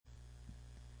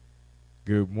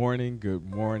Good morning. Good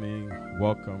morning.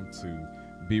 Welcome to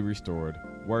Be Restored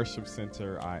Worship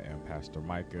Center. I am Pastor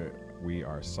Micah. We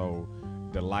are so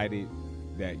delighted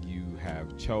that you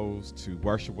have chose to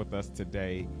worship with us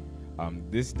today.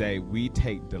 This day, we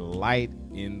take delight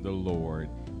in the Lord.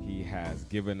 He has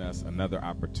given us another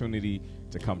opportunity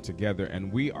to come together,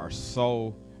 and we are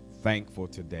so thankful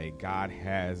today. God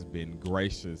has been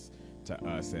gracious to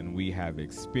us, and we have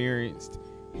experienced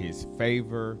His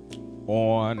favor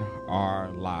on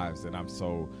our lives, and I'm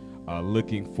so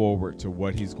looking forward to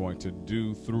what He's going to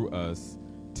do through us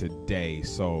today.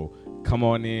 So come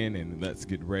on in and let's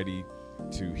get ready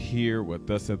to hear what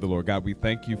thus said the Lord. God, we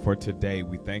thank you for today.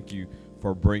 We thank you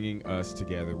for bringing us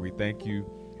together. We thank you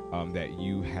that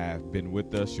you have been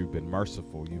with us. You've been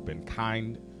merciful. You've been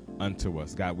kind unto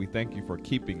us. God, we thank you for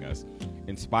keeping us.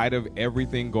 In spite of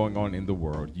everything going on in the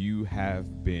world, you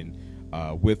have been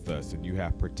with us, and you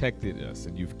have protected us,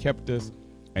 and you've kept us,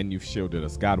 and you've shielded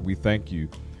us. God, we thank you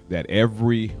that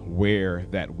everywhere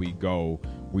that we go,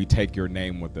 we take your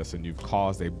name with us, and you've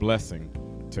caused a blessing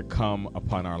to come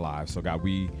upon our lives. So God,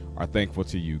 we are thankful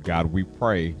to you. God, we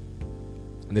pray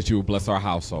that you would bless our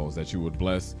households, that you would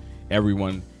bless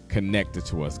everyone connected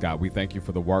to us. God, we thank you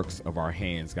for the works of our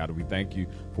hands. God, we thank you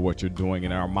for what you're doing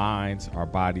in our minds, our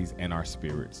bodies, and our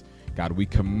spirits. God, we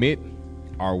commit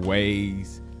our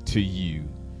ways to you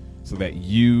so that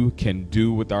you can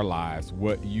do with our lives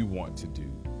what you want to do.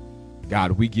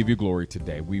 God, we give you glory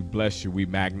today. We bless you. We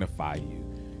magnify you.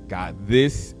 God,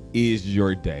 this is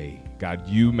your day. God,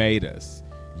 you made us.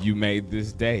 You made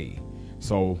this day.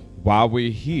 So while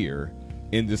we're here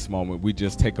in this moment, we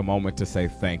just take a moment to say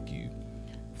thank you.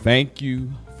 Thank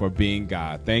you for being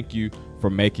God. Thank you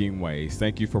for making ways.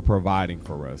 Thank you for providing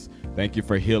for us. Thank you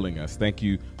for healing us. Thank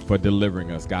you for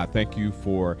delivering us, God. Thank you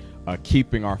for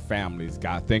keeping our families,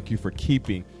 God. Thank you for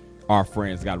keeping our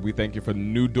friends, God. We thank you for the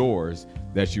new doors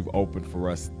that you've opened for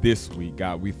us this week,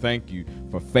 God. We thank you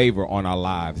for favor on our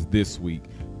lives this week.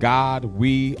 God,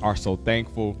 we are so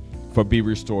thankful for Be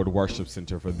Restored Worship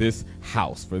Center, for this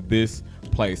house, for this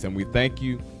place. And we thank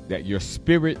you that your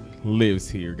spirit lives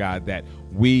here, God, that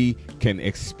we can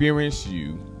experience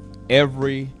you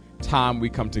every time we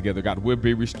come together. God, we'll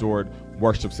Be Restored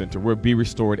Worship Center. We'll be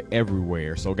restored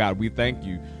everywhere. So God, we thank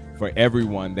you for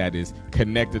everyone that is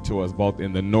connected to us, both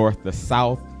in the north, the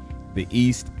south, the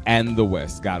east, and the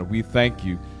west. God, we thank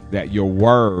you that your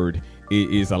word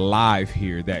is alive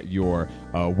here, that your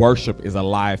worship is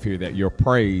alive here, that your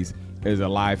praise is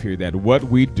alive here, that what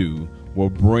we do will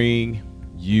bring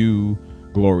you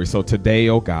glory. So today,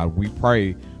 oh God, we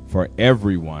pray for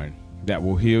everyone that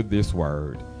will hear this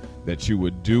word, that you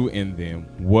would do in them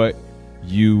what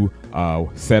you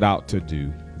set out to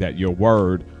do, that your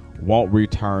word won't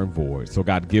return void. So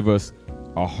God, give us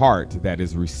a heart that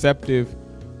is receptive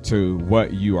to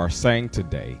what you are saying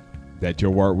today, that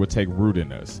your word will take root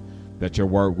in us, that your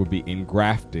word will be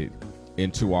engrafted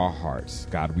into our hearts.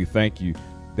 God, we thank you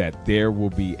that there will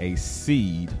be a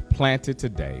seed planted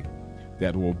today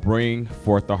that will bring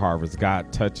forth the harvest.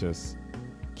 God, touch us,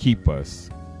 keep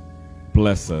us,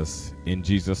 bless us. In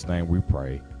Jesus' name we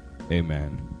pray.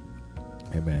 Amen.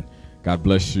 Amen. God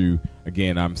bless you.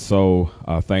 Again, I'm so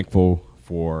thankful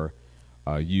for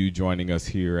you joining us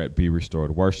here at Be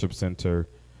Restored Worship Center.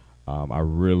 I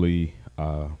really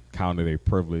count it a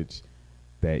privilege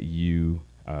that you,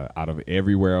 out of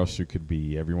everywhere else you could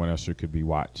be, everyone else you could be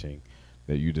watching,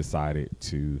 that you decided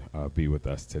to be with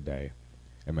us today.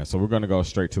 Amen. So we're going to go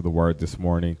straight to the word this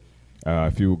morning.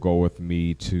 If you will go with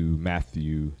me to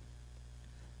Matthew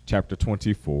chapter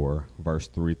 24, verse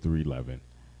 3 through 11.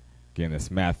 Again,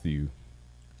 that's Matthew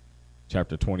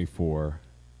chapter 24,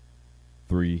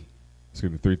 3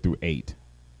 through 8.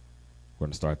 We're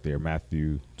going to start there.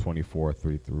 Matthew 24,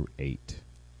 3 through 8.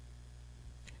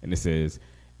 And it says,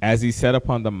 as he sat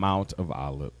upon the Mount of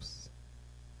Olives,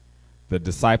 the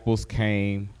disciples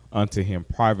came unto him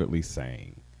privately,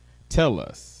 saying, tell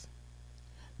us,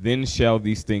 then shall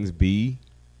these things be?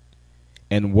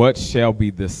 And what shall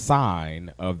be the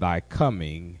sign of thy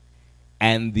coming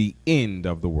and the end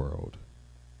of the world?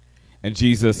 And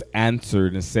Jesus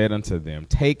answered and said unto them,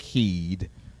 take heed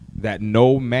that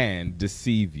no man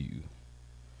deceive you.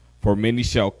 For many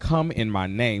shall come in my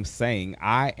name, saying,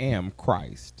 I am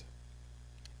Christ,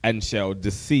 and shall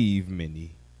deceive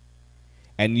many.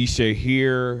 And ye shall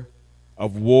hear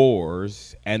of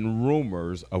wars and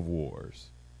rumors of wars.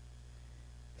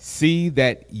 See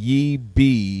that ye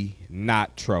be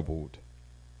not troubled.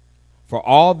 For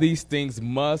all these things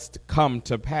must come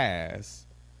to pass,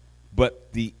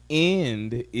 but the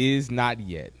end is not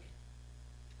yet.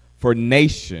 For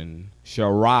nation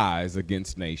shall rise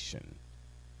against nation,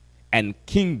 and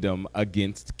kingdom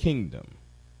against kingdom.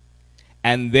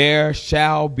 And there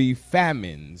shall be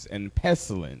famines and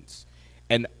pestilence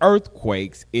and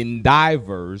earthquakes in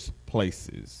divers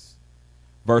places.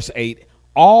 Verse 8,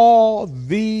 all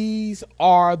these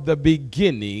are the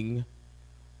beginning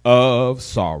of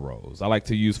sorrows. I like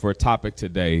to use for a topic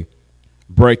today,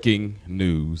 breaking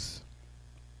news.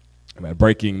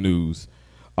 Breaking news.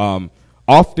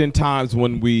 Oftentimes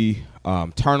when we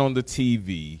turn on the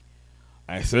TV,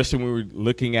 especially when we're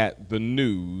looking at the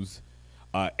news,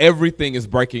 everything is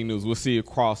breaking news. We'll see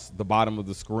across the bottom of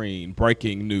the screen,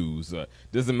 breaking news.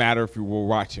 Doesn't matter if you were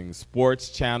watching sports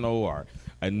channel or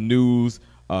a news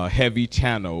heavy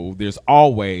channel, there's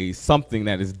always something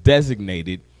that is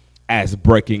designated as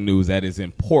breaking news that is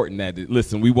important.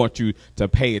 Listen, we want you to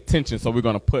pay attention, so we're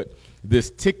going to put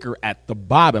this ticker at the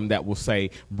bottom that will say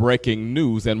breaking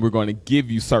news, and we're going to give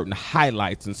you certain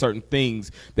highlights and certain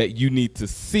things that you need to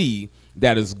see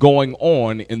that is going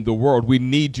on in the world. We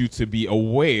need you to be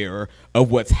aware of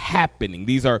what's happening.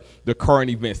 These are the current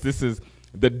events. This is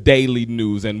the daily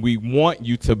news, and we want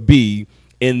you to be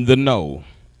in the know.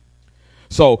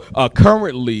 So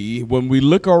currently, when we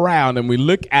look around and we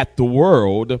look at the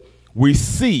world, we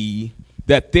see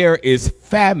that there is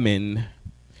famine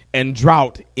and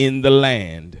drought in the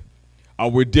land.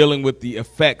 We're dealing with the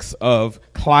effects of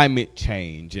climate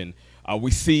change, and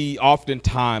we see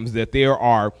oftentimes that there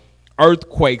are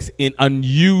earthquakes in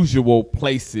unusual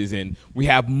places, and we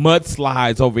have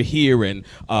mudslides over here, and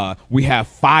we have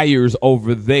fires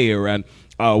over there, and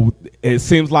it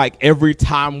seems like every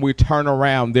time we turn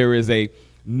around there is a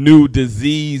new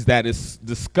disease that is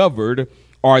discovered,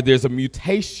 or there's a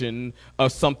mutation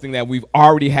of something that we've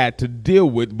already had to deal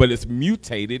with, but it's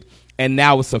mutated and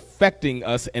now it's affecting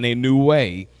us in a new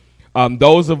way.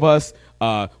 Those of us,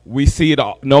 we see it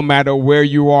no matter where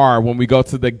you are. When we go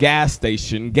to the gas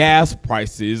station, gas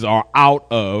prices are out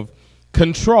of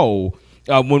control.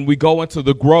 When we go into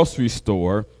the grocery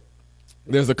store,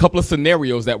 there's a couple of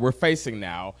scenarios that we're facing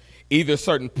now. Either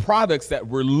certain products that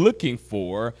we're looking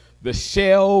for, the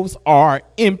shelves are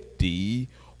empty,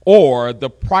 or the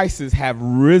prices have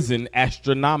risen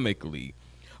astronomically.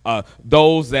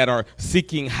 Those that are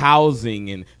seeking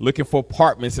housing and looking for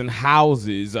apartments and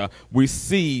houses, we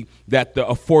see that the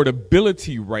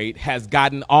affordability rate has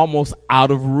gotten almost out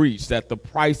of reach, that the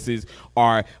prices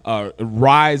are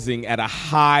rising at a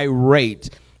high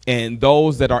rate. And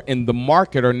those that are in the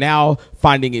market are now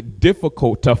finding it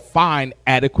difficult to find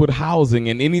adequate housing.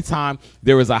 And anytime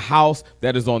there is a house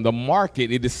that is on the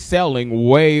market, it is selling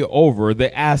way over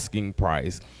the asking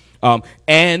price.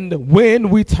 And when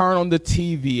we turn on the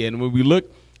TV and when we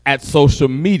look at social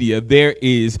media, there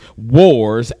is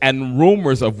wars and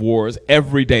rumors of wars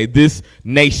every day. This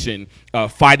nation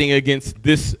fighting against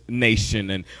this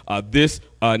nation, and this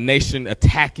nation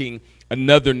attacking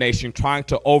another nation, trying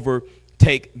to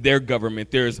overtake their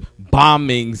government. There's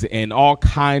bombings and all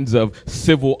kinds of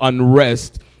civil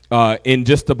unrest in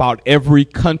just about every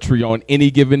country. On any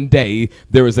given day,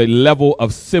 there is a level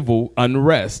of civil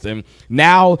unrest. And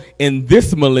now in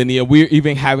this millennia, we're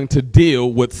even having to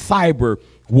deal with cyber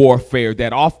warfare,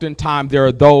 that oftentimes there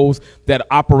are those that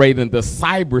operate in the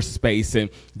cyberspace,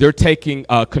 and they're taking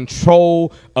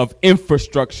control of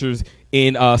infrastructures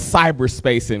in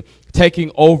cyberspace and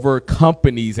taking over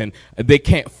companies, and they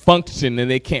can't function and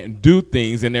they can't do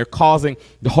things, and they're causing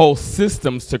the whole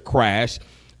systems to crash.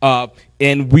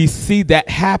 And we see that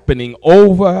happening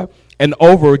over and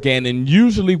over again. And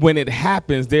usually when it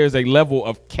happens, there's a level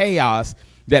of chaos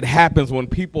that happens when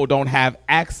people don't have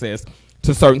access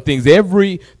to certain things.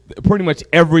 Pretty much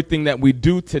everything that we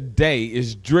do today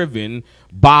is driven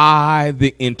by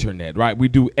the internet, right? We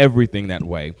do everything that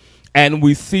way. And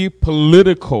we see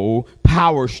political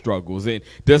power struggles. It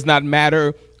does not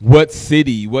matter what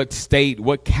city, what state,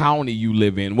 what county you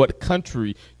live in, what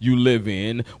country you live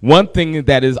in. One thing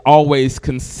that is always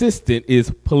consistent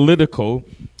is political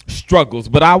struggles.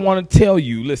 But I want to tell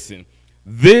you, listen,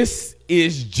 this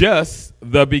is just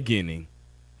the beginning.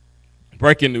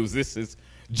 Breaking news, this is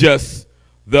just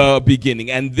the beginning.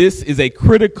 And this is a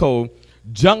critical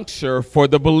juncture for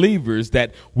the believers,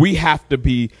 that we have to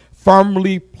be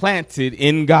firmly planted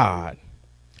in God.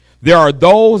 There are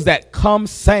those that come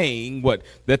saying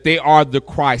that they are the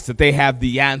Christ, that they have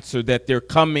the answer, that they're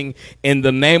coming in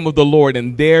the name of the Lord,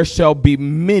 and there shall be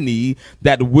many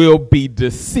that will be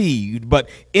deceived. But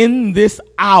in this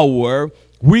hour,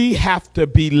 we have to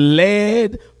be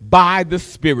led by the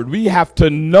Spirit. We have to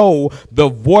know the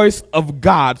voice of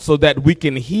God so that we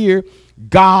can hear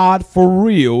God for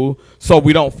real, so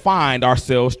we don't find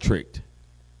ourselves tricked.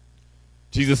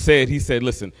 Jesus said, he said,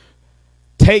 listen,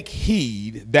 take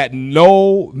heed that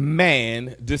no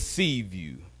man deceive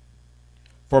you.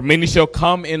 For many shall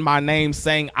come in my name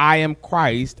saying, I am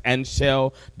Christ, and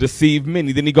shall deceive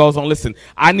many. Then he goes on, listen,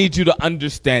 I need you to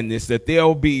understand this, that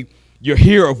there'll be, you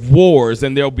hear of wars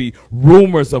and there'll be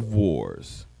rumors of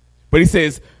wars. But he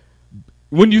says,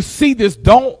 when you see this,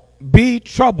 don't be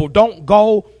troubled. Don't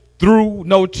go through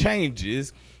no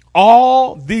changes.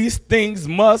 All these things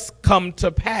must come to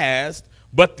pass,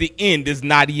 but the end is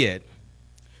not yet.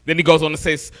 Then he goes on to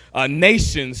say,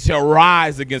 nations shall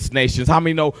rise against nations. How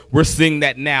many know we're seeing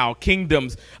that now?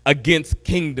 Kingdoms against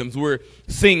kingdoms. We're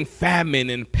seeing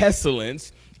famine and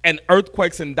pestilence and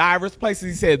earthquakes in diverse places.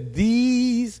 He said,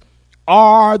 these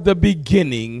are the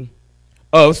beginning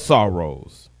of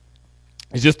sorrows.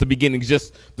 It's just the beginning,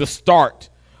 just the start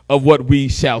of what we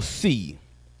shall see.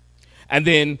 And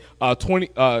then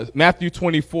Matthew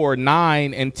 24,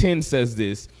 9 and 10 says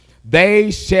this, they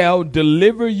shall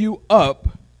deliver you up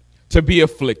to be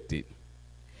afflicted,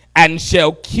 and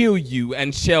shall kill you,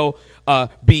 and shall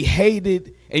be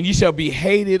hated, and you shall be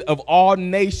hated of all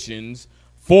nations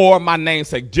for my name's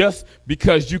sake. Just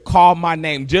because you call my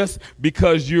name, just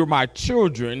because you're my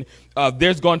children,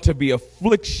 there's going to be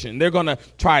affliction. They're going to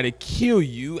try to kill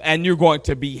you, and you're going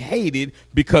to be hated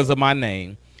because of my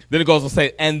name. Then it goes to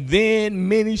say, and then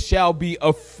many shall be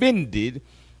offended,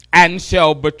 and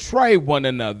shall betray one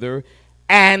another,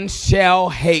 and shall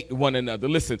hate one another.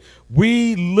 Listen,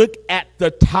 we look at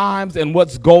the times and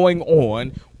what's going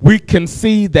on. We can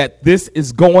see that this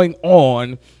is going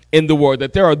on in the world,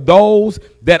 that there are those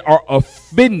that are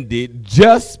offended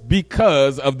just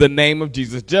because of the name of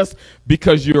Jesus, just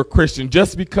because you're a Christian,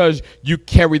 just because you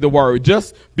carry the word,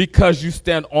 just because you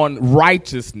stand on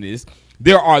righteousness.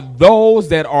 There are those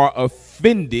that are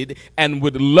offended and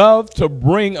would love to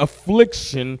bring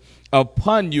affliction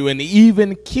upon you and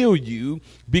even kill you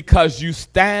because you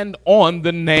stand on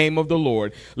the name of the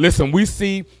Lord. Listen, we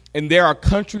see, and there are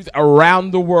countries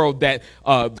around the world that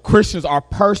Christians are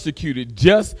persecuted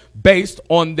just based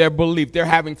on their belief. They're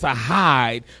having to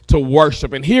hide to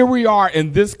worship. And here we are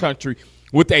in this country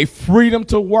with a freedom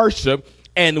to worship,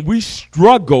 and we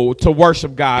struggle to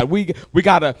worship God. We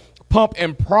got to pump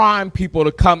and prime people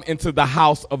to come into the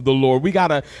house of the Lord. We got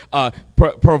to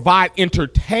provide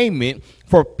entertainment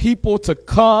for people to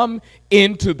come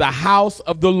into the house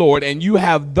of the Lord. And you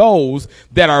have those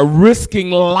that are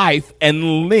risking life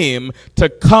and limb to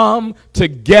come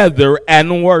together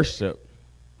and worship.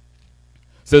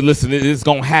 So listen, it is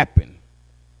going to happen.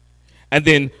 And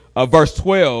then verse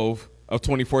 12 of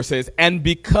 24 says, and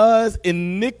because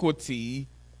iniquity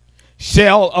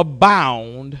shall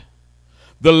abound,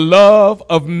 the love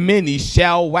of many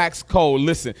shall wax cold.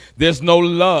 Listen, there's no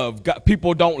love.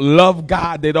 People don't love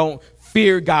God. They don't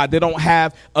fear God. They don't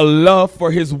have a love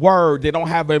for his word. They don't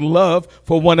have a love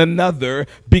for one another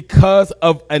because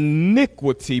of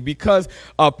iniquity, because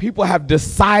people have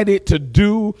decided to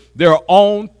do their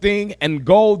own thing and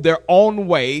go their own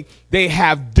way. They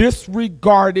have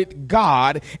disregarded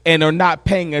God and are not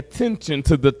paying attention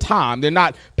to the time. They're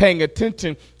not paying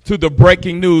attention to the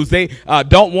breaking news. They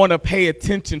don't want to pay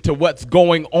attention to what's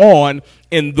going on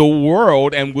in the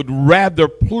world and would rather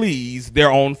please their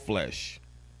own flesh.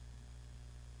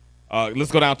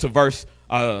 Let's go down to verse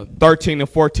 13 and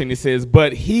 14. It says,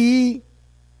 but he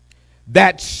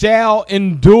that shall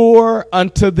endure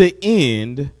unto the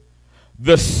end,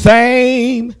 the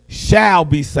same shall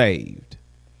be saved.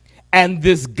 And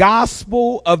this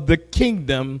gospel of the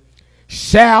kingdom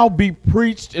shall be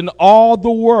preached in all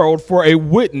the world for a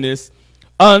witness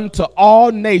unto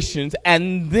all nations,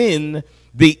 and then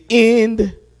the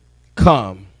end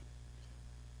come.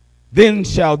 Then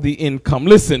shall the end come.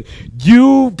 Listen,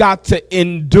 you've got to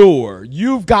endure.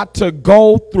 You've got to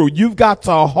go through. You've got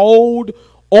to hold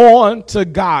on to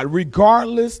God,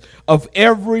 regardless of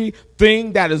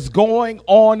everything that is going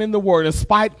on in the world, in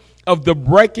spite of the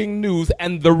breaking news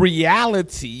and the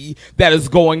reality that is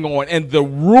going on and the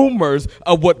rumors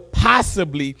of what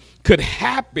possibly could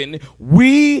happen.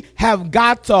 We have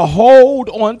got to hold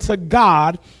on to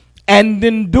God and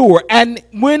endure. And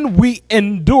when we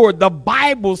endure, the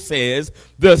Bible says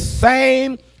the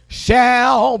same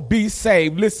shall be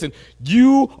saved. Listen,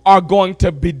 you are going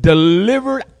to be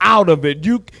delivered out of it.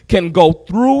 You can go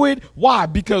through it. Why?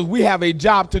 Because we have a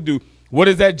job to do. What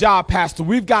is that job, Pastor?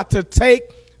 We've got to take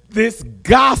this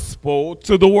gospel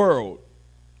to the world.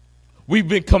 We've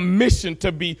been commissioned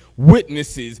to be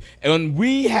witnesses, and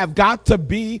we have got to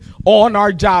be on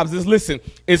our jobs. Listen,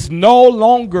 it's no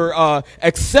longer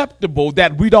acceptable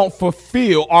that we don't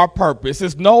fulfill our purpose.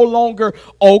 It's no longer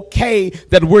okay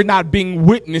that we're not being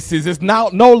witnesses. It's no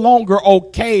longer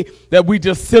okay that we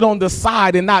just sit on the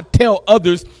side and not tell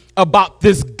others about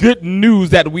this good news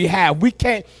that we have. We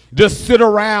can't just sit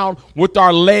around with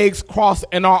our legs crossed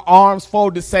and our arms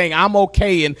folded saying, I'm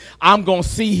okay and I'm going to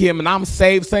see him and I'm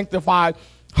saved, sanctified,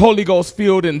 Holy Ghost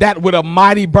filled, and that with a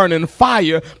mighty burning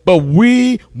fire, but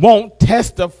we won't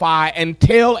testify and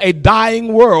tell a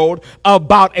dying world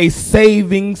about a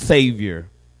saving Savior.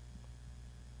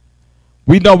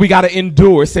 We know we got to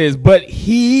endure. It says, but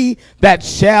he that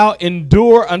shall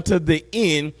endure unto the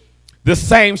end, the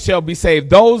same shall be saved.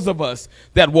 Those of us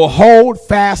that will hold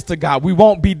fast to God, we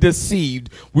won't be deceived.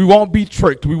 We won't be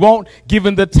tricked. We won't give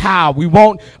in the towel. We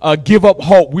won't give up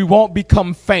hope. We won't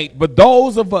become faint. But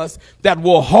those of us that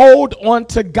will hold on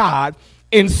to God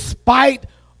in spite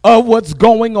of what's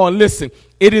going on. Listen,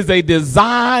 it is a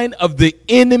design of the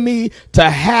enemy to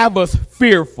have us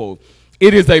fearful.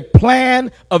 It is a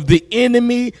plan of the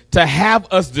enemy to have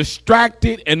us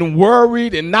distracted and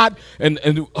worried and not, and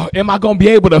am I going to be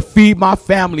able to feed my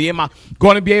family? Am I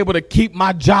going to be able to keep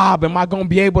my job? Am I going to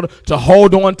be able to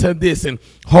hold on to this and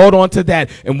hold on to that?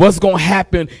 And what's going to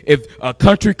happen if a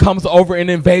country comes over and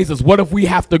invades us? What if we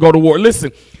have to go to war?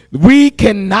 Listen, we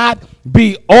cannot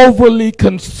be overly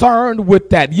concerned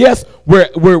with that. Yes, we're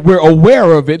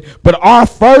aware of it, but our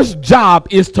first job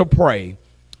is to pray.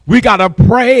 We got to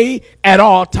pray at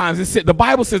all times. The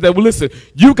Bible says that, well, listen,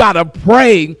 you got to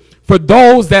pray for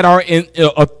those that are in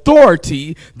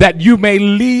authority that you may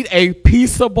lead a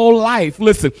peaceable life.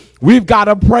 Listen, we've got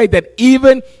to pray that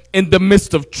even in the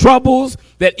midst of troubles,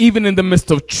 that even in the midst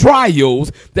of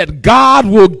trials, that God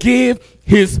will give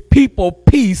his people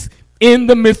peace in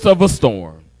the midst of a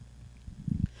storm.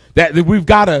 That we've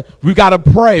got to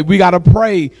pray. We got to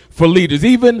pray for leaders,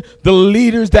 even the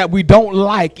leaders that we don't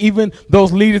like, even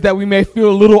those leaders that we may feel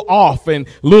a little off and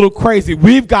a little crazy.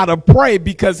 We've got to pray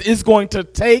because it's going to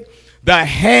take the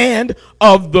hand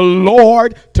of the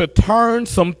Lord to turn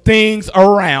some things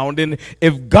around. And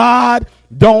if God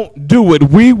don't do it,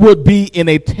 we would be in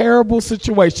a terrible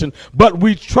situation. But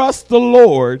we trust the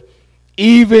Lord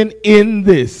even in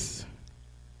this.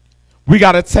 We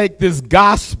got to take this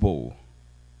gospel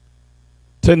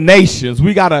to nations.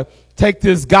 We got to take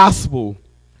this gospel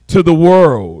to the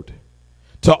world,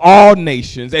 to all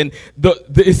nations. And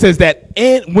it says that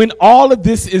when all of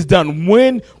this is done,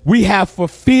 when we have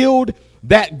fulfilled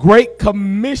that great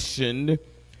commission,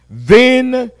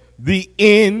 then the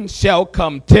end shall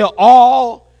come till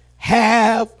all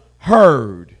have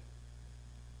heard.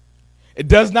 It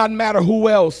does not matter who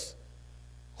else's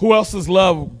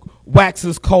love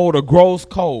waxes cold or grows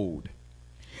cold.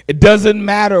 It doesn't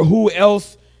matter who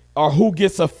else or who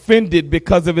gets offended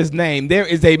because of his name. There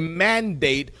is a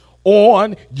mandate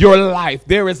on your life.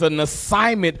 There is an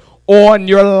assignment on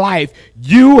your life.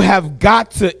 You have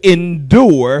got to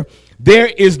endure. There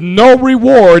is no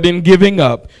reward in giving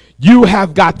up. You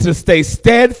have got to stay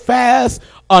steadfast,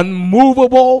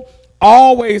 unmovable,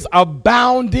 always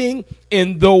abounding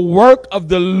in the work of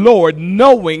the Lord,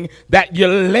 knowing that your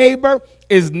labor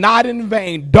is not in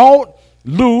vain. Don't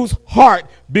lose heart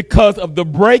because of the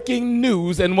breaking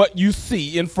news and what you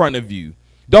see in front of you.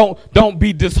 Don't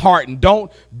be disheartened.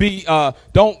 Don't be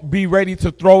ready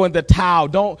to throw in the towel.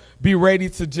 Don't be ready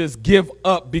to just give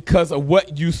up because of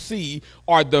what you see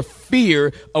or the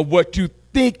fear of what you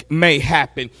think may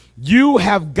happen. You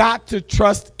have got to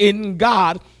trust in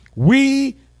God.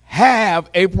 We have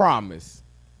a promise.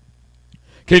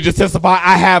 Can you just testify?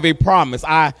 I have a promise.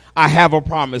 I have a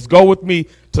promise. Go with me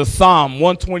to Psalm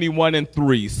 121 and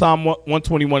 3. Psalm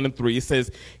 121 and 3. It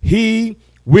says, he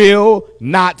will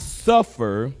not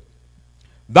suffer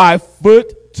thy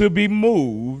foot to be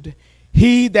moved.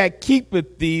 He that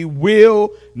keepeth thee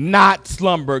will not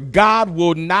slumber. God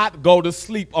will not go to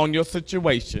sleep on your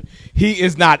situation. He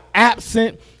is not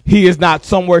absent. He is not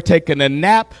somewhere taking a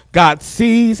nap. God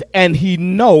sees and he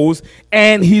knows,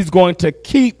 and he's going to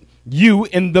keep you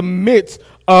in the midst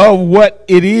of what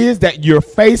it is that you're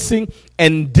facing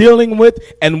and dealing with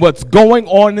and what's going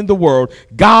on in the world.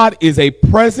 God is a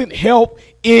present help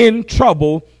in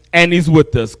trouble, and he's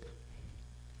with us.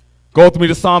 Go with me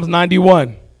to Psalms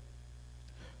 91.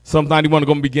 Psalms 91, I'm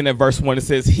going to begin at verse 1. It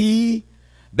says, he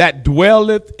that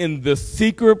dwelleth in the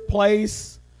secret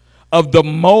place of the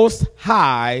Most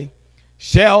High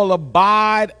shall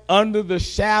abide under the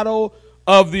shadow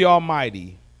of the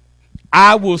Almighty.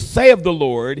 I will say of the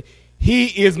Lord, he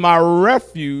is my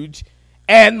refuge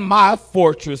and my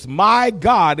fortress, my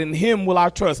God, in him will I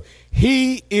trust.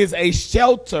 He is a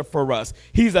shelter for us.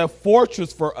 He's a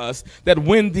fortress for us, that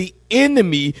when the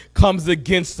enemy comes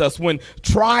against us, when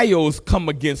trials come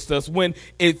against us, when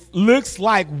it looks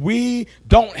like we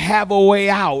don't have a way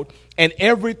out and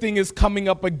everything is coming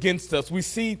up against us. We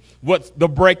see what's the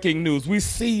breaking news. We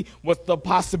see what's the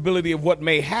possibility of what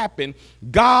may happen.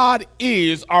 God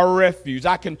is our refuge.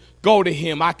 I can go to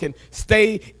him. I can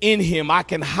stay in him. I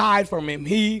can hide from him.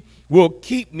 He will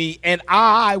keep me, and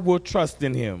I will trust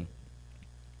in him.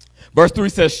 Verse 3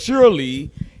 says, surely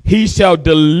he shall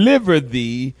deliver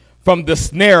thee from the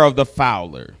snare of the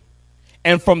fowler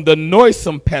and from the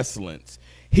noisome pestilence.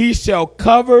 He shall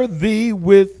cover thee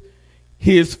with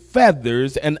his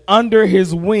feathers, and under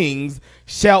his wings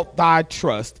shalt thou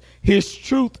trust. His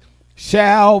truth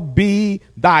shall be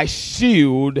thy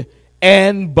shield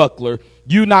and buckler.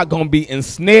 You're not going to be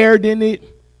ensnared in it.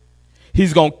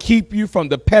 He's going to keep you from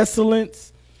the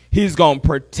pestilence. He's going to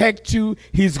protect you.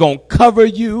 He's going to cover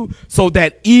you so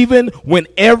that even when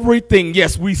everything,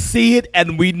 yes, we see it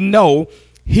and we know,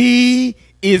 he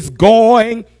is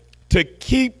going to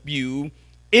keep you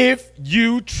if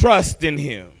you trust in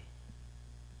him.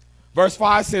 Verse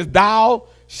 5 says, thou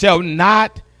shalt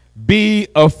not be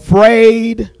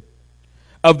afraid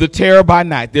of the terror by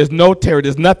night. There's no terror.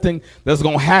 There's nothing that's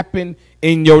going to happen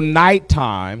in your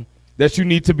nighttime that you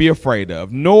need to be afraid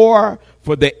of, nor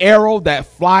for the arrow that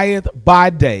flieth by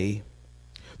day,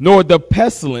 nor the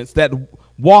pestilence that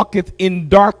walketh in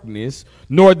darkness,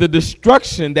 nor the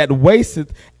destruction that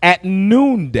wasteth at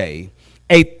noonday.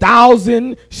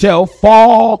 1,000 shall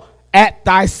fall at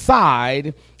thy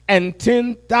side, and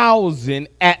 10,000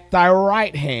 at thy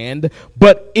right hand,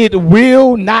 but it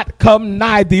will not come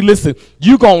nigh thee. Listen,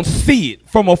 you're going to see it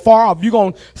from afar off. You're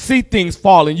going to see things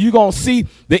falling. You're going to see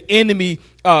the enemy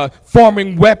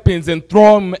forming weapons and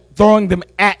throwing them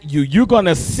at you. You're going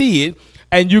to see it,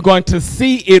 and you're going to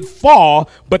see it fall,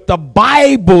 but the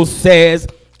Bible says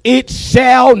it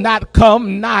shall not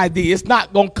come nigh thee. It's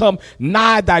not going to come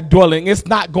nigh thy dwelling. It's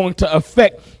not going to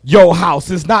affect your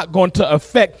house. It's not going to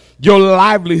affect your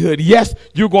livelihood. Yes,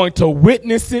 you're going to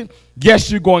witness it. Yes,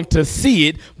 you're going to see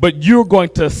it, but you're going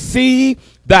to see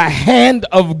the hand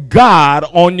of God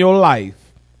on your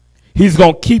life. He's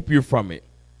going to keep you from it.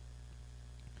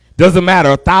 Doesn't matter.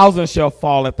 1,000 shall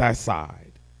fall at thy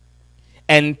side,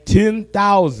 and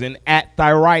 10,000 at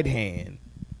thy right hand.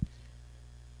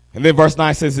 And then verse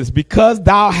 9 says this, because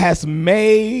thou hast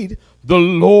made the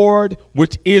Lord,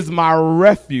 which is my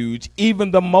refuge, even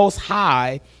the Most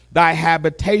High, thy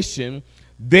habitation,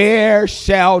 there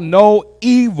shall no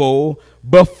evil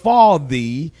befall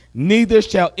thee, neither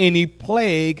shall any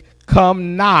plague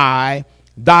come nigh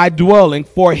thy dwelling.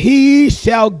 For he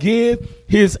shall give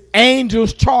his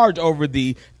angels charge over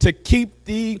thee to keep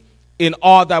thee in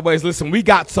all thy ways. Listen, we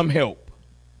got some help.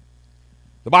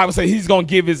 The Bible says he's going to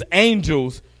give his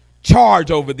angels charge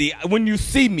over thee. When you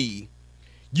see me,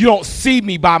 you don't see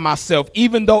me by myself.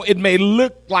 Even though it may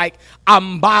look like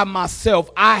I'm by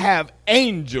myself, I have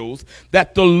angels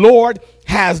that the Lord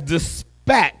has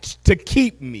dispatched to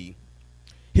keep me.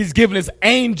 He's given his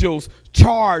angels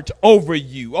charge over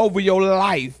you, over your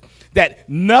life, that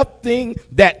nothing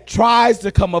that tries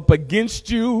to come up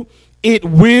against you, it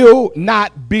will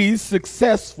not be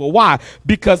successful. Why?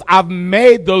 Because I've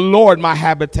made the Lord my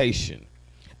habitation.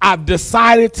 I've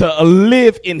decided to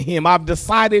live in him. I've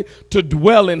decided to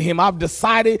dwell in him. I've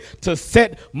decided to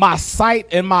set my sight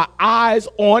and my eyes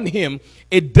on him.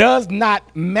 It does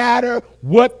not matter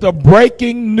what the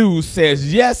breaking news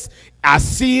says. Yes, I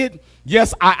see it.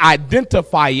 Yes, I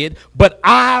identify it, but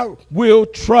I will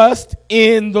trust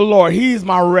in the Lord. He's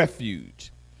my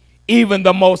refuge. Even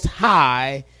the Most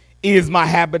High is my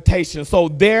habitation. So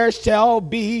there shall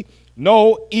be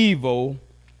no evil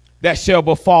that shall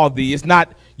befall thee. It's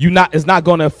not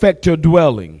going to affect your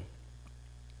dwelling.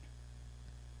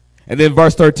 And then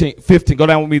verse 15, go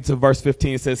down with me to verse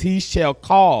 15. It says, he shall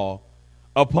call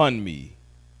upon me,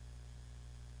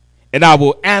 and I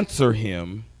will answer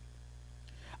him.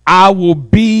 I will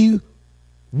be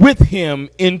with him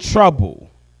in trouble.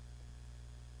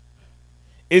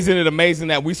 Isn't it amazing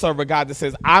that we serve a God that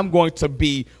says, I'm going to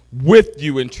be with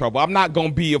you in trouble. I'm not going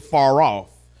to be afar off,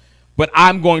 but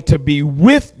I'm going to be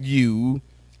with you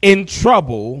in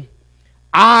trouble.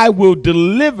 I will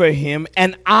deliver him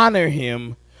and honor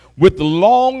him. With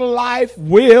long life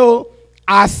will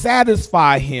I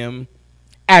satisfy him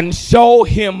and show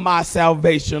him my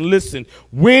salvation. Listen,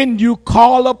 when you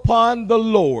call upon the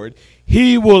Lord,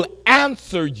 he will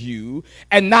answer you.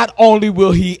 And not only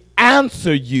will he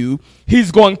answer you,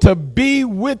 he's going to be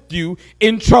with you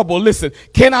in trouble. Listen,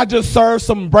 can I just serve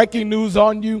some breaking news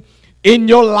on you? In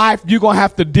your life, you're going to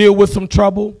have to deal with some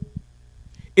trouble.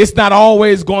 It's not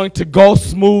always going to go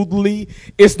smoothly.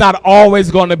 It's not always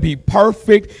going to be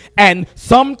perfect. And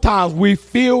sometimes we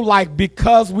feel like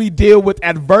because we deal with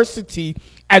adversity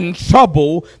and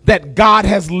trouble that God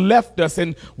has left us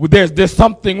and there's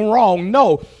something wrong.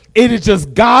 No, it is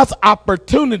just God's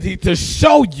opportunity to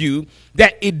show you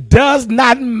that it does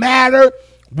not matter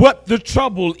what the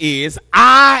trouble is.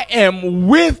 I am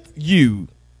with you.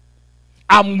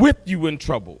 I'm with you in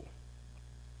trouble.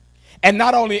 And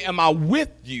not only am I with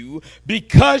you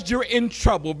because you're in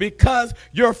trouble, because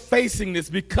you're facing this,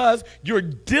 because you're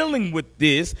dealing with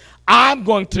this, I'm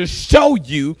going to show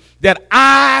you that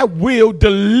I will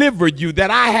deliver you,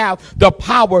 that I have the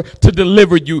power to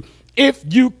deliver you. If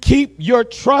you keep your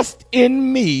trust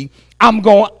in me, I'm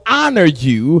going to honor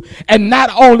you. And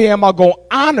not only am I going to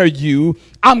honor you,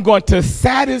 I'm going to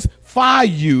satisfy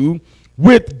you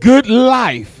with good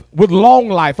life, with long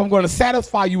life. I'm going to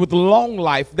satisfy you with long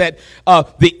life. That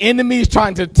the enemy is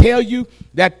trying to tell you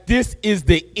that this is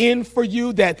the end for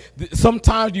you, that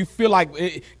sometimes you feel like,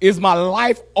 is my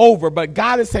life over? But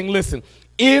God is saying, listen,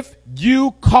 if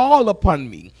you call upon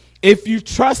me, if you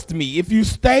trust me, if you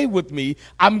stay with me,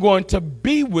 I'm going to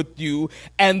be with you,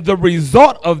 and the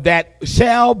result of that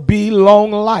shall be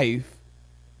long life.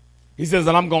 He says,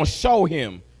 and I'm going to show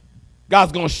him.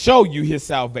 God's going to show you his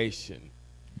salvation.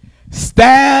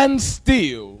 Stand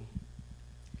still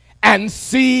and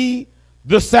see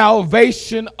the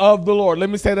salvation of the Lord. Let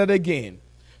me say that again.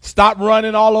 Stop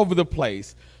running all over the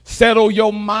place. Settle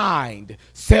your mind,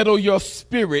 settle your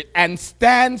spirit, and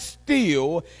stand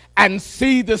still and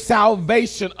see the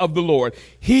salvation of the Lord.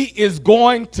 He is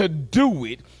going to do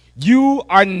it. You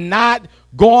are not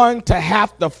going to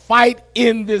have to fight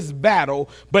in this battle,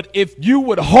 but if you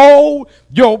would hold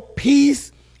your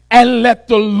peace and let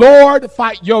the Lord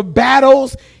fight your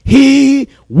battles, he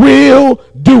will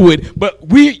do it. But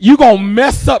you're going to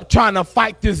mess up trying to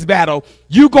fight this battle.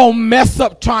 You're going to mess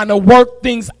up trying to work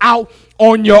things out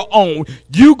on your own.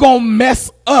 You're going to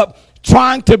mess up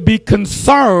trying to be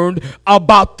concerned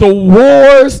about the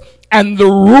wars and the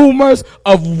rumors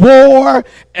of war,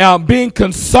 being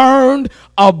concerned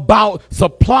about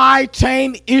supply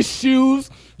chain issues.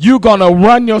 You're going to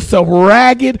run yourself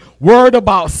ragged, worried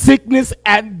about sickness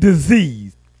and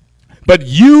disease. But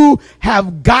you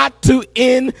have got to,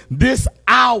 in this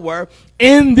hour,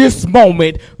 in this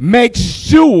moment, make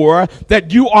sure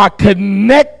that you are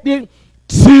connected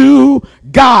to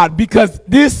God, because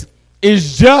this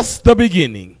is just the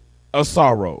beginning of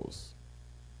sorrows.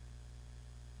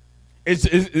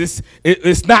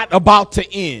 It's not about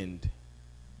to end.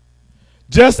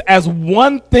 Just as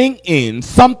one thing ends,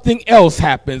 something else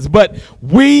happens. But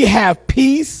we have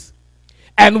peace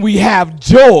and we have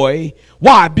joy.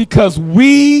 Why? Because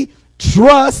we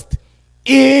trust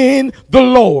in the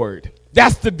Lord.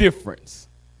 That's the difference.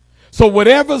 So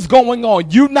whatever's going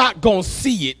on, you're not going to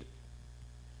see it.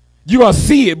 You're going to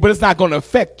see it, but it's not going to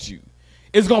affect you.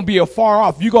 It's going to be afar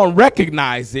off. You're going to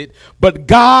recognize it, but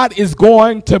God is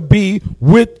going to be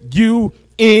with you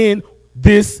in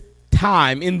this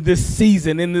time, in this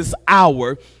season, in this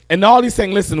hour. And all he's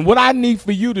saying, listen, what I need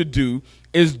for you to do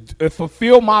is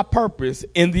fulfill my purpose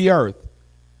in the earth.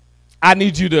 I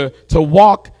need you to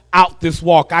walk out this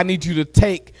walk. I need you to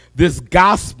take this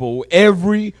gospel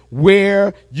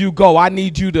everywhere you go. I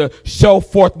need you to show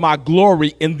forth my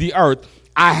glory in the earth.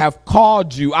 I have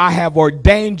called you. I have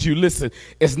ordained you. Listen,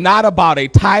 it's not about a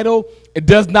title. It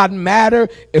does not matter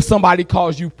if somebody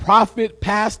calls you prophet,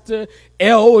 pastor,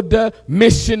 elder,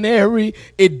 missionary.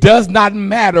 It does not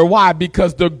matter. Why?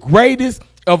 Because the greatest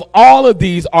of all of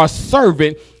these are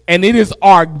servant, and it is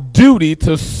our duty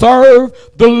to serve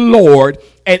the Lord.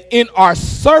 And in our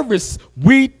service,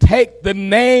 we take the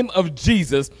name of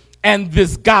Jesus and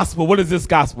this gospel. What is this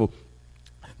gospel?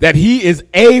 That he is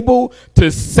able to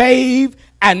save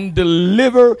and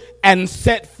deliver and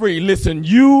set free. Listen,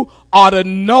 you ought to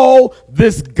know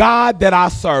this God that I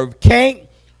serve. Can't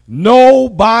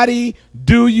nobody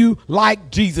do you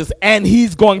like Jesus, and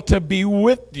he's going to be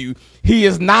with you. He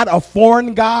is not a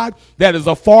foreign God that is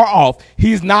afar off.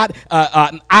 He's not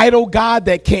an idle God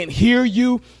that can't hear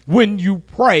you when you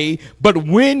pray, but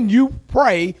when you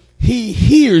pray, he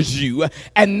hears you.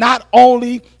 And not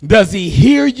only does he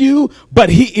hear you, but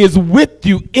he is with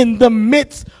you in the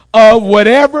midst of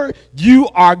whatever you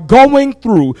are going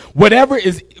through, whatever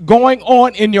is going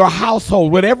on in your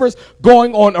household, whatever's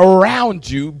going on around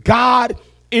you. God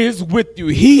is with you.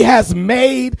 He has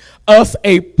made us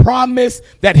a promise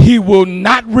that he will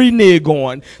not renege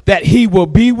on, that he will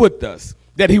be with us,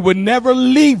 that he will never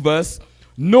leave us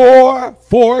nor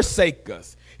forsake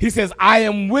us. He says, I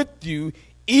am with you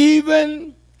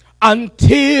even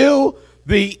until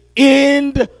the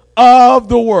end of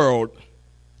the world.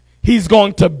 He's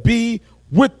going to be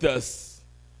with us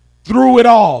through it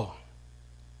all.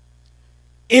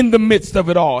 in the midst of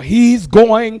it all. He's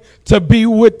going to be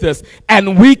with us,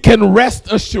 and we can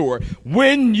rest assured.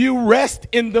 When you rest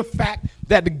in the fact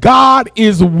that God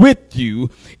is with you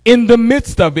in the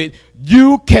midst of it,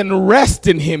 you can rest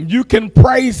in him. You can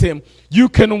praise him. You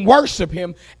can worship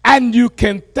him, and you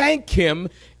can thank him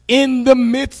in the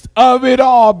midst of it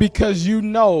all, because you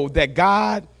know that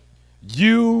God,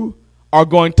 you are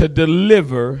going to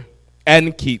deliver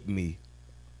and keep me.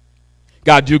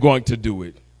 God, you're going to do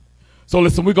it. So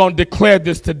listen, we're going to declare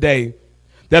this today,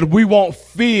 that we won't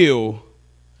feel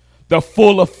the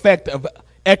full effect of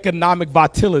economic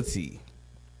volatility,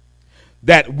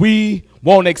 that we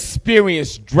won't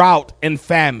experience drought and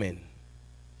famine.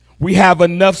 We have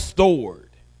enough stored.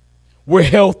 We're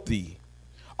healthy.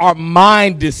 Our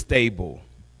mind is stable.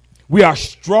 We are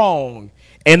strong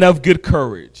and of good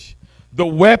courage. The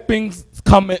weapons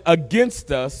coming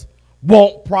against us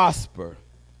won't prosper.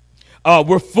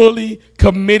 We're fully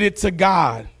committed to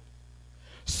God.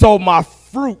 So my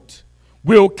fruit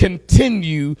will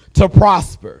continue to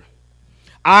prosper.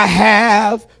 I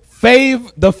have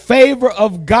the favor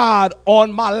of God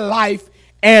on my life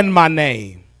and my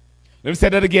name. Let me say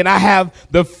that again. I have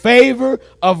the favor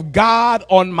of God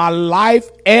on my life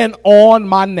and on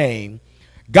my name.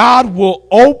 God will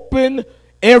open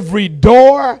every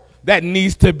door that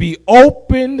needs to be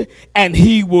opened, and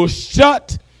he will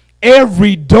shut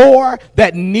every door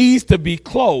that needs to be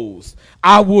closed.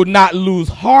 I will not lose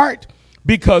heart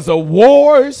because of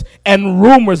wars and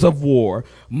rumors of war.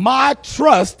 My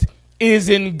trust is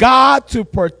in God to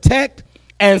protect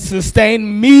and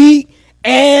sustain me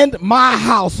and my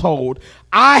household.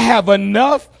 I have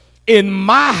enough in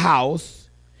my house,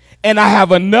 and I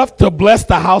have enough to bless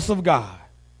the house of God.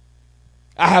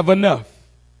 I have enough.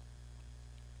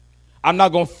 I'm not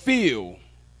going to feel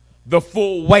the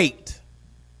full weight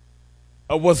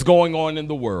of what's going on in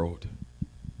the world.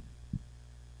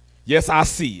 Yes, I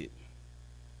see it.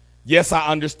 Yes, I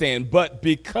understand. But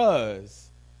because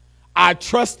I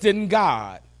trust in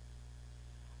God,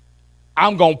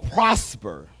 I'm going to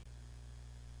prosper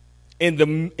in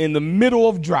the middle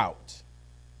of drought,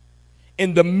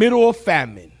 in the middle of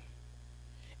famine,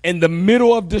 in the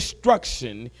middle of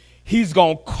destruction. He's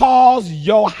going to cause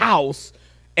your house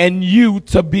and you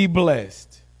to be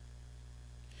blessed.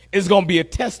 It's going to be a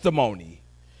testimony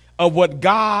of what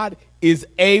God is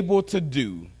able to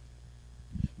do.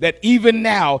 That even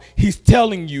now, he's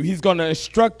telling you, he's going to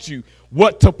instruct you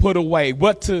what to put away,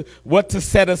 what to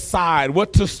set aside,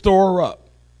 what to store up.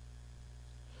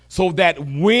 So that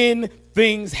when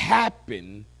things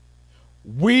happen,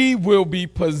 we will be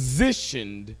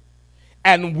positioned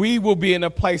and we will be in a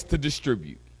place to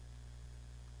distribute.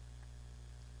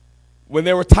 When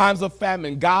there were times of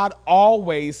famine, God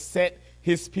always set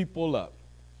his people up.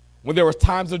 When there were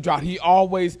times of drought, he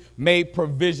always made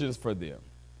provisions for them.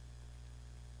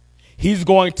 He's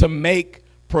going to make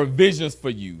provisions for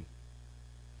you.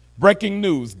 Breaking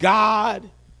news, God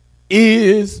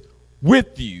is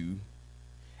with you,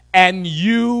 and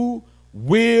you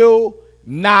will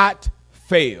not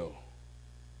fail.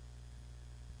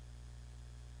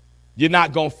 You're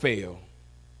not going to fail.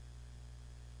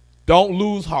 Don't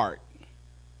lose heart.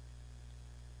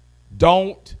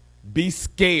 Don't be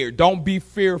scared. Don't be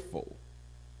fearful.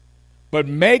 But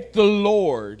make the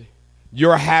Lord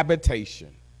your habitation.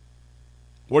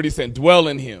 What are you saying? Dwell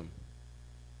in him.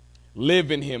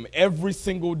 Live in him every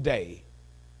single day.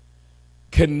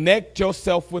 Connect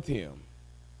yourself with him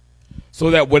so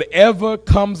that whatever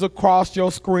comes across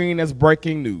your screen as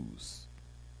breaking news,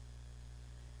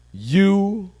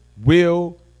 you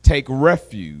will take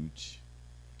refuge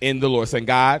in the Lord. Saying,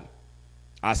 God,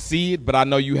 I see it, but I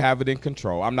know you have it in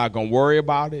control. I'm not going to worry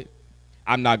about it.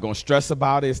 I'm not going to stress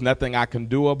about it. It's nothing I can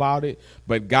do about it.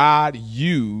 But God,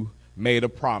 you made a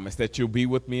promise that you'll be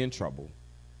with me in trouble,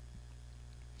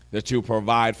 that you'll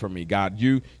provide for me. God,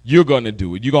 you're going to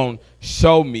do it. You're going to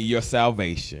show me your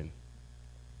salvation.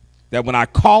 That when I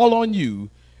call on you,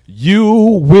 you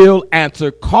will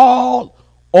answer. Call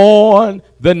on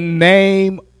the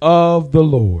name of the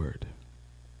Lord,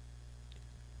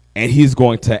 and he's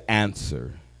going to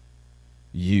answer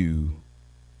you.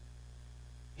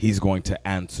 He's going to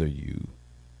answer you.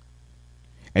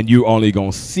 And you're only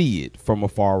going to see it from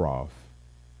afar off.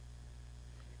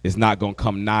 It's not going to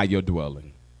come nigh your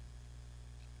dwelling.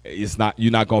 You're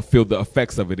not going to feel the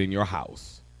effects of it in your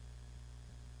house.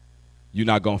 You're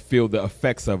not going to feel the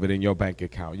effects of it in your bank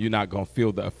account. You're not going to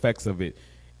feel the effects of it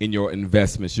in your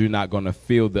investments. You're not going to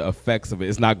feel the effects of it.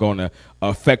 It's not going to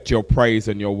affect your praise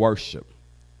and your worship.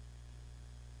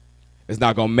 It's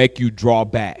not going to make you draw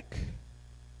back,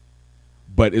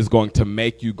 but it's going to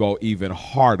make you go even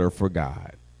harder for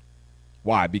God.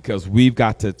 Why? Because we've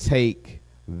got to take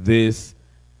this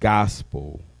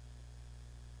gospel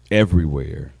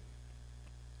everywhere.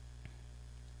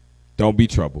 Don't be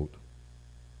troubled.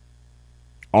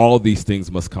 All these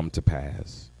things must come to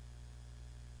pass.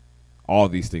 All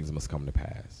these things must come to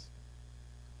pass.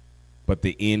 But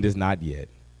the end is not yet.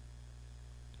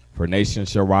 For nations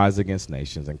shall rise against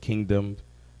nations, and kingdom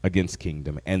against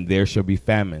kingdom, and there shall be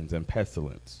famines and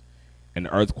pestilence and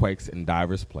earthquakes in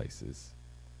divers places.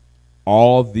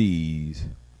 All these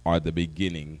are the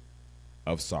beginning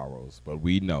of sorrows. But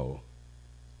we know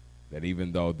that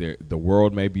even though the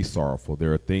world may be sorrowful,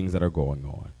 there are things that are going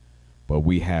on, but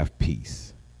we have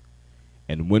peace.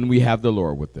 And when we have the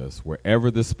Lord with us,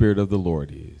 wherever the Spirit of the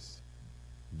Lord is,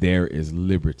 there is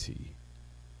liberty.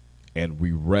 And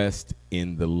we rest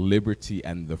in the liberty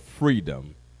and the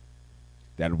freedom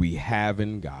that we have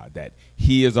in God, that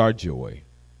He is our joy,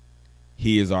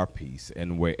 He is our peace,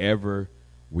 and wherever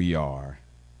we are,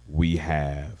 we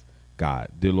have God.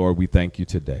 Dear Lord, we thank you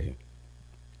today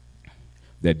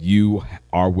that you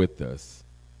are with us.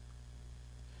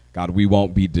 God, we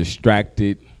won't be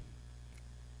distracted.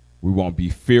 We won't be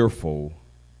fearful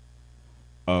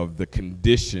of the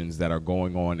conditions that are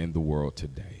going on in the world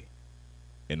today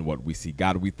and what we see.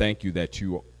 God, we thank you that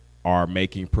you are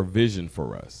making provision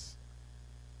for us,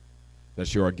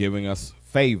 that you are giving us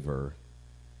favor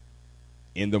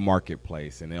in the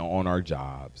marketplace and on our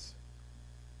jobs,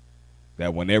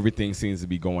 that when everything seems to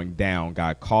be going down,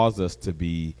 God, cause us to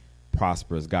be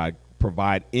prosperous. God,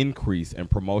 provide increase and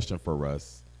promotion for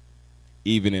us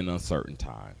even in uncertain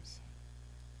times.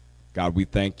 God, we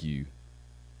thank you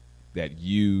that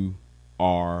you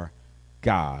are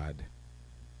God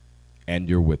and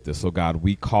you're with us. So, God,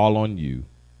 we call on you.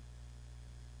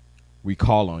 We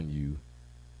call on you,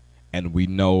 and we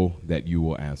know that you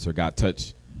will answer. God,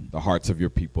 touch the hearts of your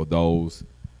people, those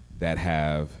that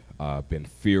have been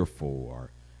fearful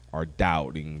or are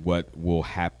doubting what will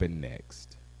happen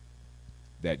next,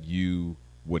 that you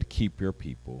would keep your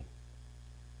people.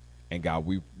 And God,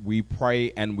 we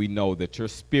pray and we know that your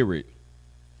Spirit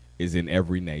is in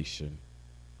every nation.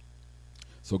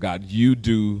 So God, you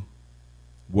do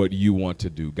what you want to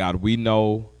do. God, we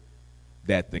know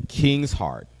that the king's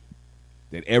heart,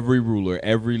 that every ruler,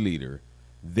 every leader,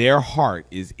 their heart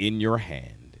is in your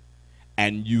hand,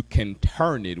 and you can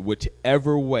turn it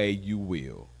whichever way you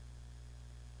will.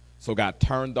 So God,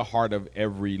 turn the heart of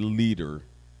every leader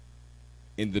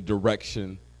in the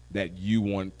direction that you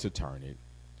want to turn it.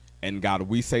 And God,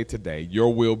 we say today,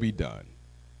 your will be done.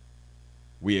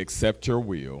 We accept your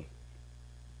will.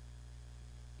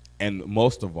 And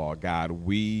most of all, God,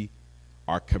 we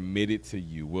are committed to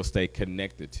you. We'll stay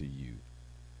connected to you,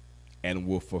 and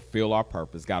we'll fulfill our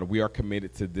purpose. God, we are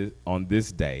committed to this on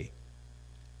this day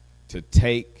to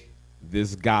take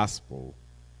this gospel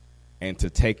and to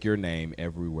take your name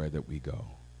everywhere that we go,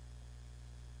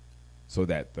 so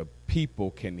that the people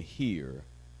can hear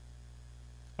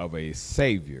of a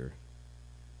Savior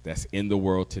that's in the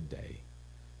world today,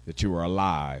 that you are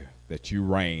alive, that you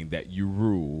reign, that you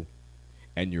rule,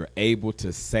 and you're able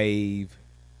to save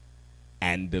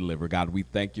and deliver. God, we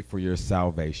thank you for your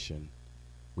salvation.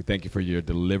 We thank you for your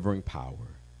delivering power.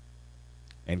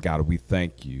 And God, we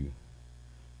thank you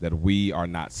that we are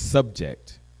not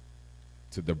subject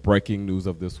to the breaking news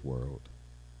of this world,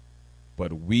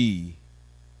 but we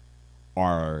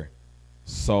are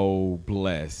so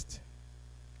blessed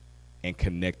and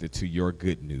connected to your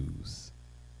good news.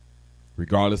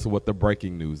 Regardless of what the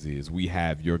breaking news is, we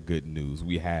have your good news.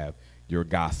 We have your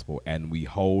gospel, and we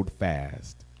hold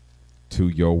fast to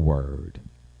your word.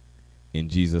 In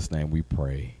Jesus' name we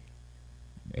pray.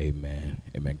 Amen.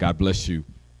 Amen. God bless you.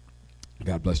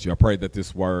 God bless you. I pray that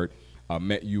this word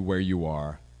met you where you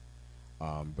are.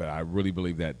 But I really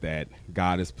believe that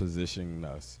God is positioning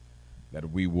us that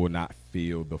we will not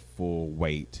feel the full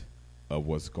weight of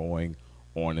what's going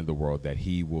on in the world, that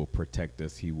he will protect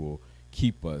us. He will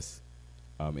keep us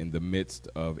in the midst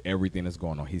of everything that's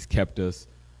going on. He's kept us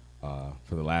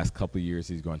for the last couple of years.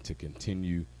 He's going to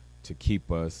continue to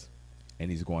keep us, and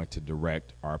he's going to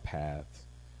direct our paths.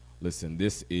 Listen,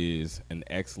 this is an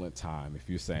excellent time. If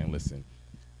you're saying, listen,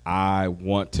 I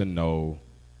want to know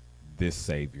this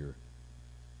Savior.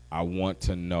 I want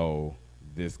to know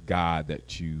this God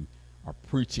that you are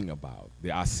preaching about.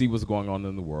 I see what's going on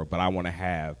in the world, but I want to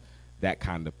have that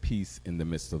kind of peace in the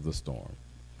midst of the storm.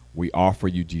 We offer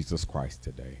you Jesus Christ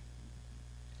today.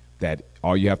 That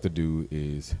all you have to do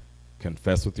is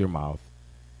confess with your mouth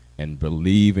and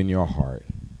believe in your heart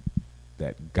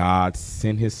that God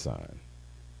sent his son,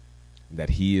 that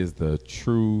he is the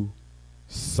true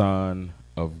Son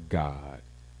of God,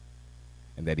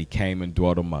 and that he came and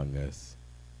dwelt among us,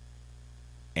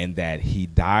 and that he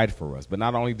died for us. But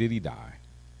not only did he die,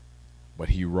 but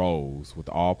he rose with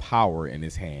all power in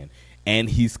his hand, and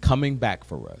he's coming back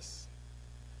for us.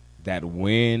 That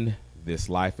when this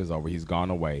life is over, he's gone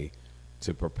away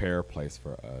to prepare a place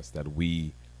for us, that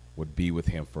we would be with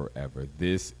him forever.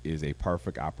 This is a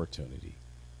perfect opportunity,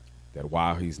 that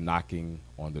while he's knocking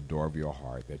on the door of your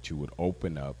heart, that you would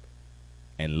open up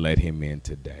and let him in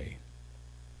today.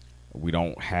 We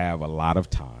don't have a lot of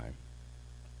time,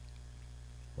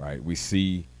 right? We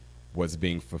see what's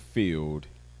being fulfilled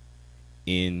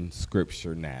in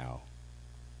Scripture now.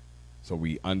 So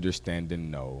we understand and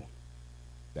know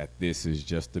that this is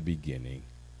just the beginning,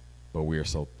 but we are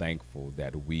so thankful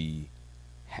that we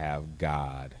have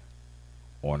God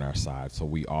on our side. So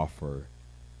we offer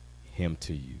him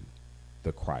to you,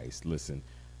 the Christ. Listen,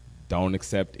 don't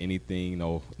accept anything,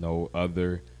 no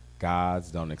other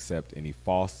gods. Don't accept any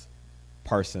false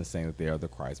person saying that they are the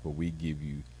Christ, but we give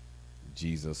you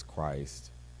Jesus Christ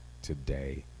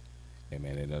today.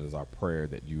 Amen. And that is our prayer,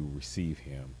 that you receive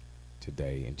him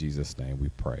today. In Jesus' name we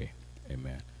pray.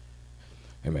 Amen.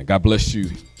 Amen. God bless you.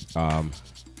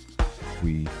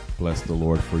 We bless the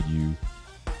Lord for you.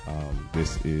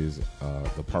 This is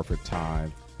the perfect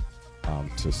time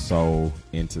to sow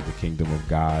into the kingdom of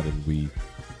God, and we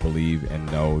believe and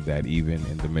know that even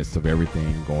in the midst of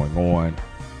everything going on,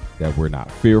 that we're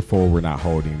not fearful, we're not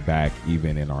holding back,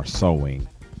 even in our sowing,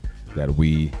 that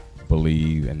we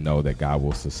believe and know that God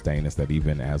will sustain us, that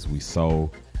even as we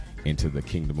sow into the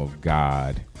kingdom of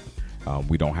God,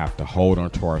 we don't have to hold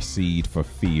onto our seed for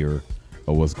fear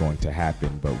of what's going to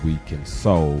happen, but we can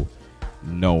sow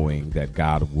knowing that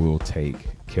God will take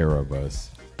care of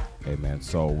us. Amen.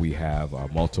 So we have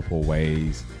multiple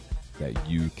ways that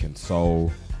you can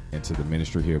sow into the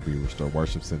ministry here at Be Restored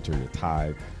Worship Center, your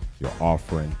tithe, your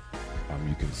offering.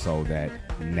 You can sow that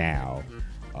now.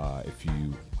 If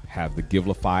you have the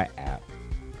Givelify app,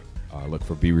 look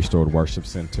for Be Restored Worship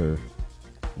Center,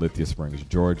 Lithia Springs,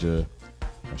 Georgia.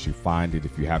 Once you find it,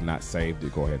 if you have not saved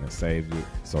it, go ahead and save it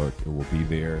so it will be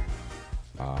there,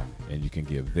 and you can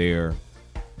give there.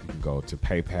 You can go to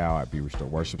PayPal at Be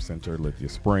Restored Worship Center, Lithia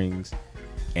Springs,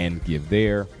 and give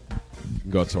there. You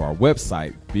can go to our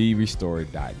website,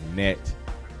 berestored.net,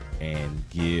 and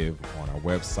give on our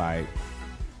website,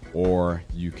 or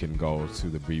you can go to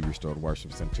the Be Restored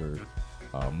Worship Center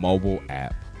mobile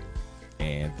app,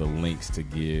 and the links to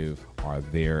give are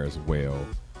there as well.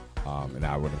 And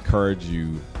I would encourage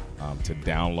you to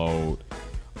download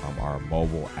our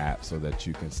mobile app so that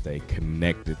you can stay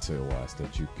connected to us,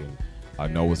 that you can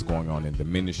know what's going on in the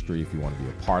ministry. If you want to be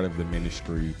a part of the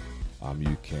ministry,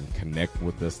 you can connect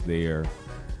with us there.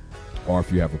 Or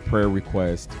if you have a prayer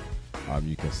request,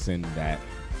 you can send that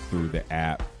through the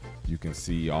app. You can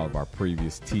see all of our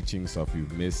previous teachings. So if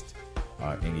you've missed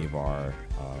any of our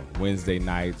Wednesday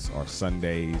nights or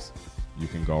Sundays, you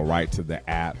can go right to the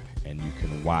app and you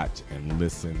can watch and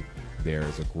listen. There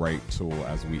is a great tool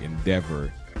as we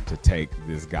endeavor to take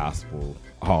this gospel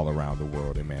all around the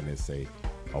world. Amen. It's a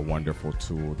wonderful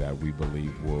tool that we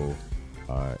believe will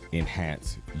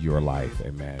enhance your life.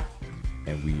 Amen.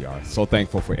 And we are so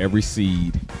thankful for every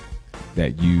seed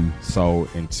that you sow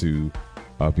into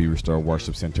Be Restored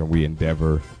Worship Center. We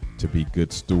endeavor to be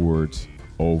good stewards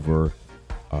over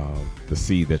the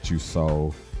seed that you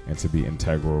sow, and to be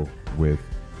integral with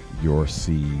your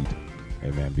seed.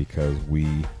 Amen. Because we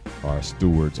are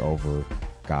stewards over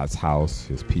God's house,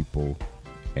 his people,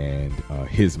 and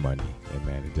his money.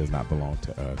 Amen. It does not belong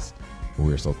to us. But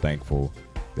we are so thankful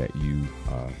that you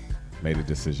made a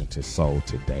decision to sow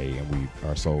today, and we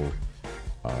are so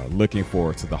looking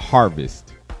forward to the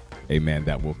harvest, amen,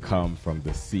 that will come from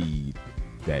the seed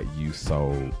that you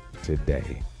sowed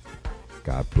today.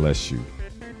 God bless you.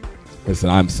 Listen,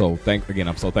 I'm so thankful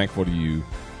to you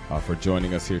for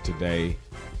joining us here today.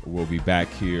 We'll be back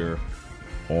here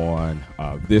on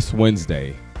this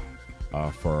Wednesday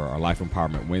for our Life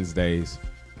Empowerment Wednesdays,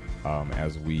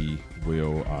 as we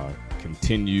will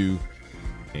continue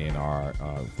in our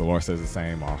The Lord Says the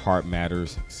Same, our Heart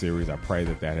Matters series. I pray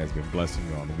that has been blessing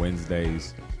you on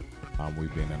Wednesdays.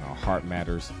 We've been in our Heart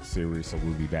Matters series, so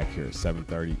we'll be back here at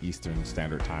 7:30 Eastern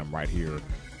Standard Time right here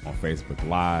on Facebook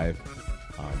Live.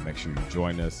 Make sure you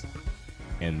join us.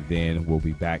 And then we'll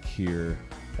be back here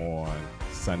on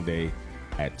Sunday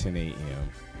at 10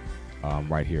 a.m.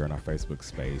 Right here in our Facebook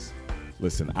space.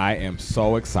 Listen, I am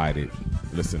so excited.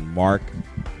 Listen, mark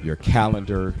your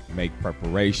calendar, make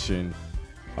preparation,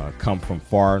 come from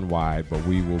far and wide, but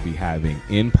we will be having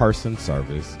in-person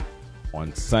service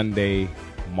on Sunday,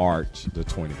 March the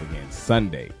 20th. Again,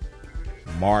 Sunday,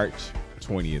 March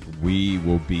 20th. We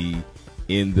will be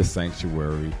in the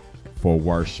sanctuary for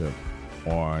worship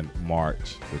on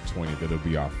March the 20th. It'll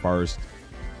be our first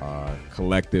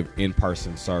collective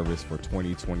in-person service for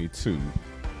 2022.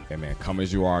 Amen. Come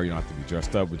as you are. You don't have to be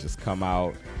dressed up, but just come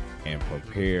out and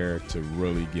prepare to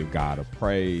really give God a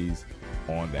praise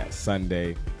on that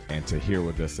Sunday, and to hear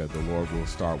what thus said the Lord. Will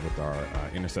start with our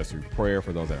intercessory prayer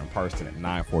for those that are in person at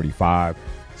 9:45.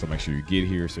 So make sure you get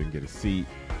here so you can get a seat.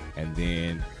 And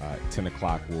then 10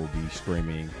 o'clock we'll be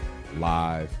streaming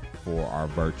live for our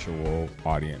virtual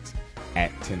audience at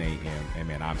 10 a.m.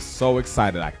 Amen. I'm so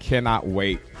excited. I cannot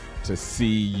wait to see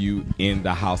you in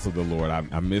the house of the Lord.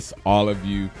 I miss all of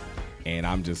you, and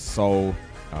I'm just so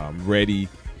ready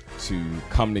to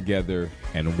come together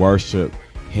and worship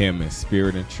Him in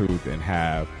spirit and truth, and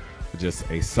have just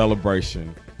a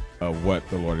celebration of what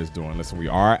the Lord is doing. Listen, we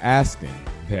are asking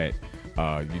that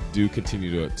you do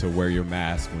continue to wear your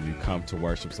mask when you come to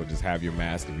worship. So just have your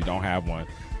mask. If you don't have one,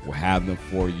 we'll have them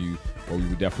for you. But we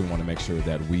definitely want to make sure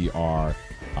that we are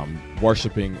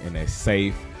worshiping in a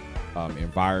safe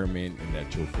environment, and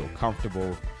that you'll feel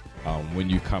comfortable when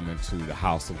you come into the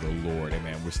house of the Lord.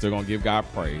 Amen. We're still going to give God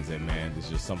praise. Amen. It's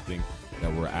just something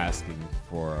that we're asking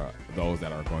for those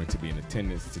that are going to be in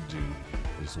attendance to do.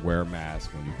 Just wear a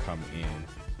mask when you come in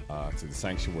to the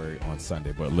sanctuary on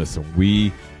Sunday. But listen,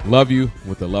 we love you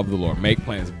with the love of the Lord. Make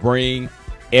plans. Bring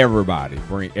everybody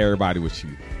with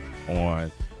you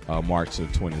on March the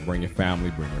 20th. Bring your family,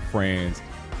 bring your friends,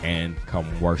 and come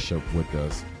worship with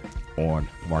us on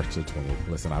March the 20th.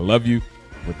 Listen, I love you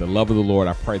with the love of the Lord.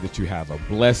 I pray that you have a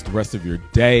blessed rest of your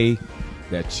day,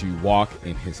 that you walk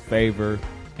in His favor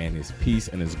and His peace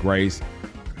and His grace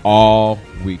all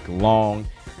week long.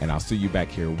 And I'll see you back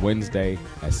here Wednesday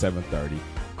at 7:30.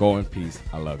 Go in peace.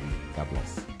 I love you. God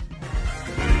bless.